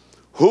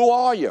 Who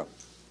are you?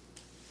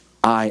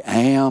 I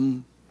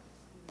am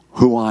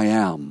who I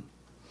am.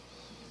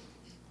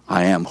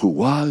 I am who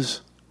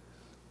was,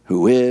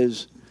 who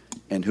is,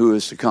 and who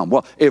is to come.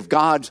 Well, if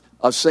God's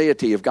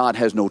aseity, if God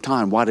has no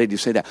time, why did he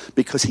say that?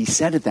 Because he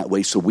said it that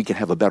way so we can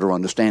have a better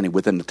understanding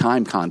within the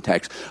time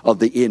context of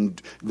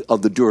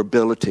the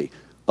durability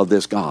of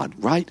this God,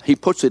 right? He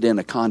puts it in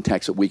a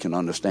context that we can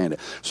understand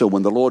it. So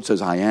when the Lord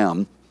says, I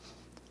am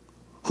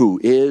who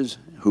is,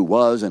 who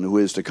was, and who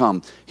is to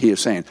come, he is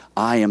saying,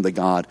 I am the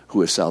God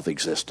who is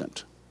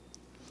self-existent.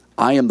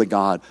 I am the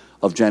God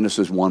of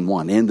Genesis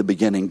 1:1, in the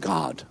beginning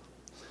God.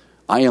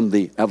 I am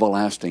the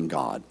everlasting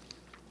God.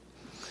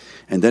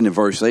 And then in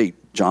verse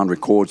 8, John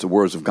records the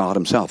words of God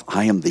himself.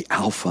 I am the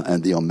Alpha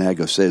and the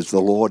Omega, says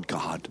the Lord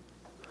God,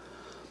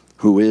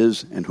 who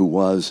is and who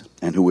was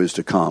and who is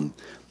to come,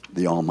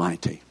 the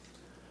Almighty.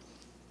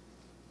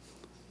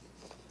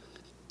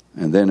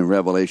 And then in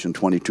Revelation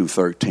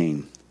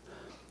 22:13,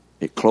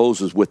 it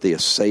closes with the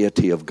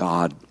aseity of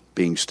God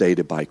being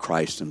stated by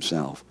Christ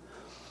himself.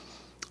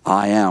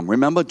 I am.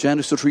 Remember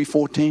Genesis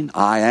 3:14?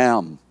 I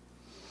am.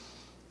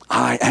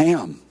 I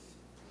am.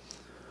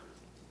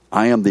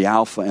 I am the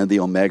Alpha and the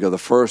Omega, the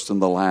first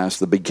and the last,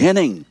 the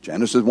beginning.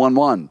 Genesis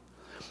 1:1.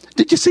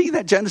 Did you see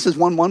that Genesis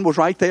 1:1 was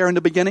right there in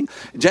the beginning?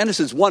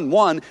 Genesis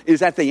 1:1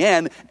 is at the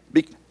end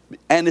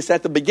and it's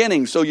at the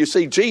beginning. So you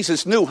see,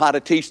 Jesus knew how to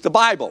teach the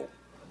Bible.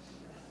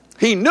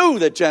 He knew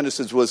that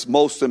Genesis was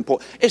most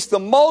important. It's the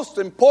most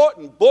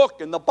important book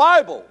in the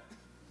Bible.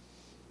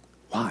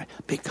 Why?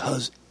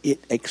 Because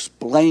it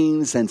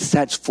explains and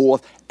sets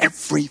forth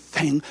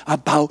everything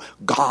about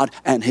God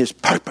and his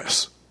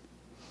purpose.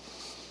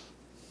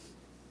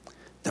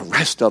 The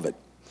rest of it,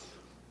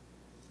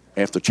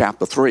 after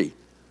chapter 3,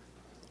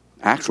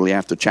 actually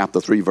after chapter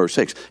 3, verse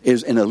 6,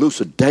 is an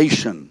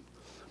elucidation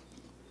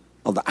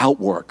of the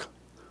outwork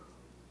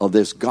of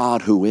this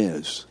God who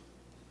is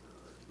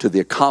to the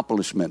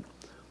accomplishment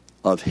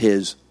of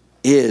his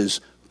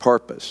is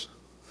purpose.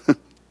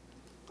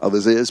 Of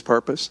his is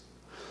purpose.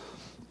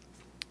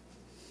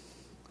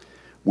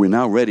 We're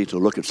now ready to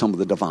look at some of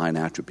the divine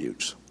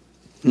attributes.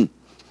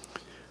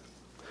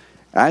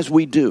 As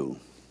we do,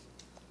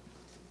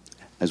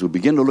 as we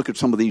begin to look at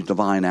some of these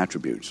divine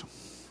attributes,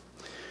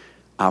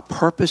 our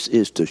purpose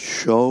is to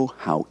show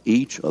how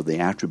each of the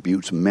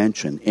attributes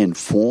mentioned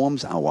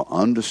informs our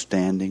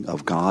understanding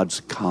of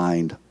God's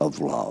kind of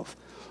love.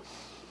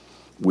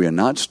 We are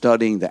not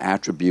studying the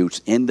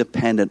attributes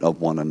independent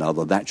of one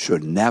another. That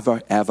should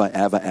never, ever,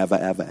 ever, ever,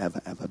 ever,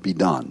 ever, ever be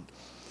done.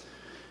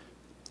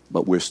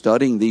 But we're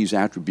studying these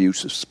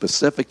attributes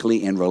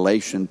specifically in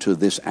relation to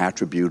this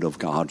attribute of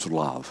God's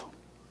love.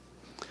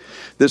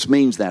 This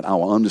means that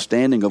our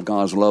understanding of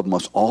God's love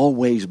must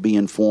always be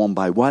informed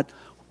by what?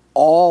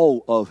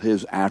 All of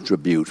his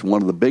attributes.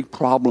 One of the big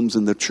problems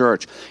in the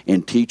church,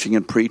 in teaching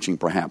and preaching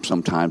perhaps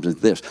sometimes, is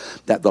this,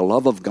 that the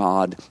love of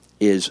God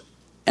is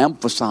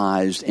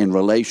emphasized in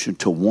relation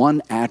to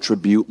one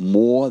attribute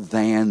more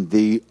than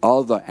the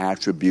other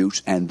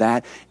attributes, and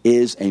that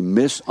is a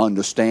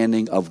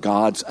misunderstanding of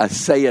God's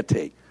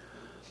aseity.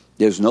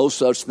 There's no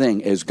such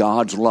thing as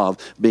God's love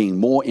being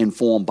more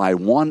informed by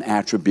one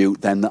attribute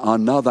than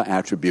another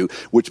attribute,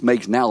 which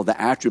makes now the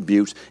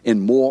attributes in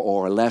more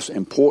or less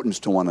importance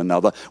to one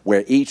another,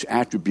 where each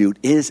attribute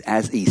is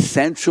as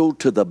essential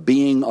to the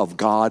being of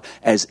God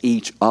as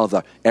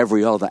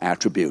every other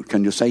attribute.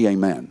 Can you say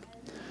amen?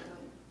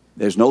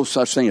 There's no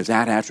such thing as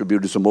that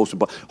attribute is the most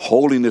important.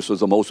 Holiness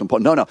is the most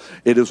important. No.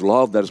 It is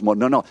love that is more.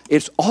 No.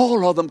 It's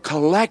all of them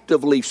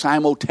collectively,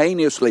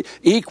 simultaneously,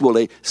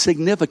 equally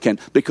significant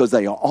because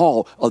they are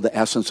all of the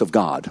essence of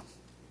God.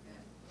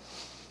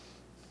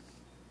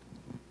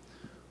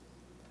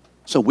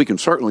 So we can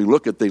certainly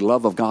look at the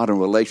love of God in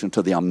relation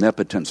to the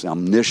omnipotence,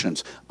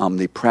 omniscience,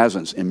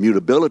 omnipresence,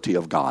 immutability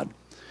of God.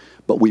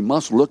 But we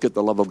must look at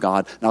the love of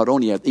God, not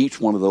only at each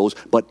one of those,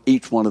 but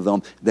each one of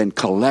them, then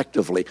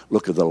collectively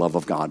look at the love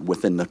of God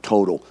within the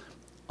total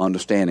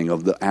understanding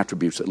of the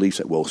attributes, at least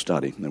that we'll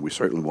study. And we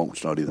certainly won't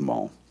study them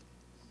all.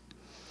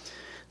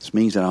 This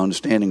means that our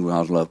understanding of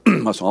God's love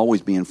must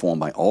always be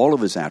informed by all of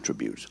his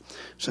attributes,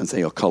 since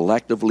they are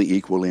collectively,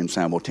 equally, and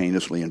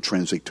simultaneously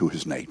intrinsic to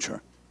his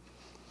nature.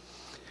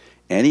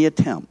 Any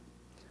attempt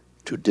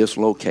to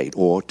dislocate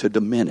or to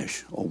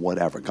diminish or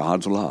whatever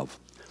God's love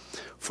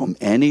from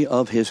any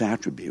of his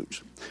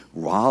attributes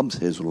robs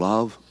his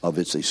love of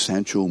its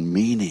essential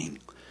meaning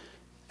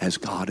as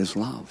God is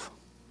love.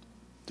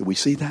 Do we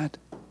see that?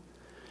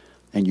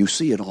 And you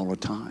see it all the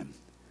time.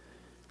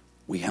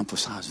 We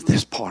emphasize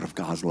this part of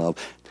God's love.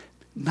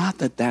 Not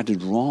that that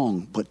is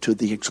wrong, but to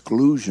the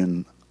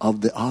exclusion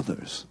of the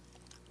others.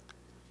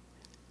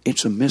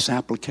 It's a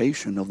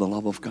misapplication of the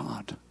love of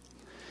God.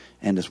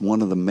 And it's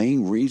one of the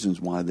main reasons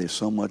why there's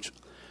so much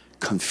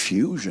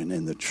confusion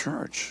in the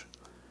church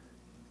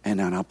and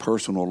in our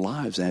personal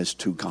lives as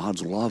to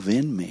God's love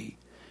in me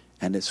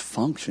and its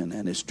function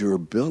and its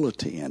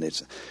durability and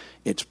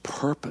its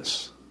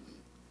purpose.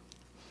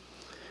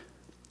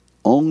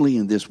 Only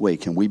in this way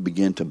can we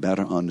begin to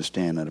better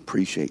understand and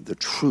appreciate the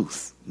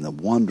truth and the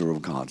wonder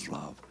of God's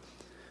love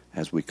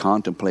as we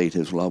contemplate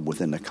his love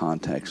within the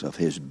context of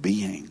his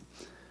being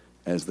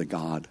as the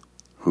God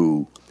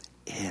who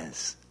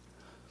is.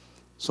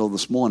 So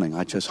this morning,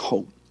 I just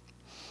hope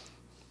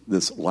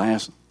this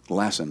last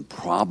lesson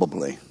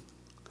probably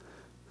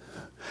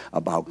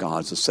about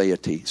God's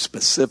aseity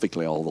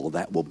specifically, although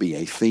that will be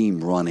a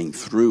theme running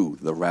through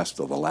the rest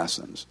of the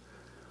lessons,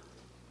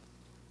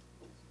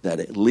 that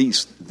at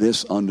least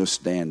this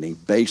understanding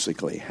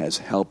basically has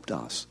helped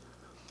us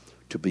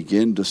to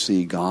begin to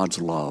see God's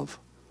love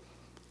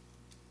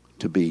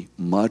to be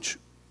much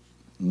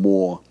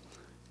more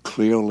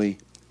clearly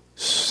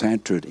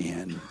centered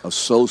in,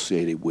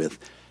 associated with,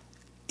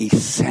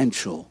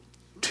 essential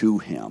to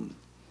him.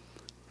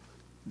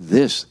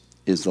 This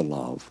is the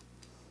love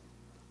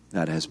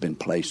that has been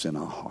placed in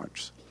our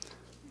hearts.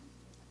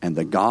 And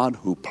the God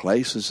who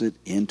places it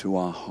into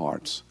our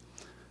hearts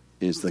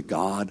is the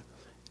God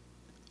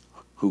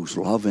whose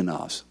love in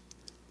us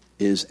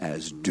is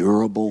as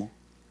durable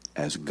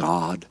as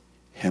God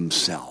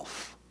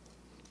himself.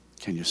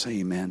 Can you say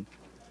amen?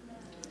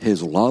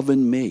 His love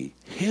in me,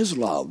 his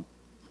love,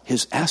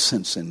 his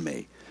essence in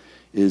me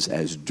is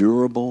as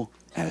durable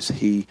as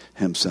he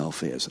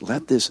himself is.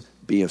 Let this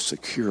be a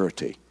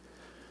security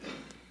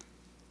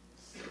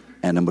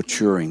and a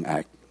maturing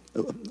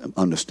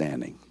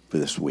understanding for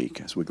this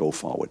week as we go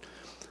forward.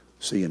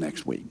 See you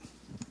next week.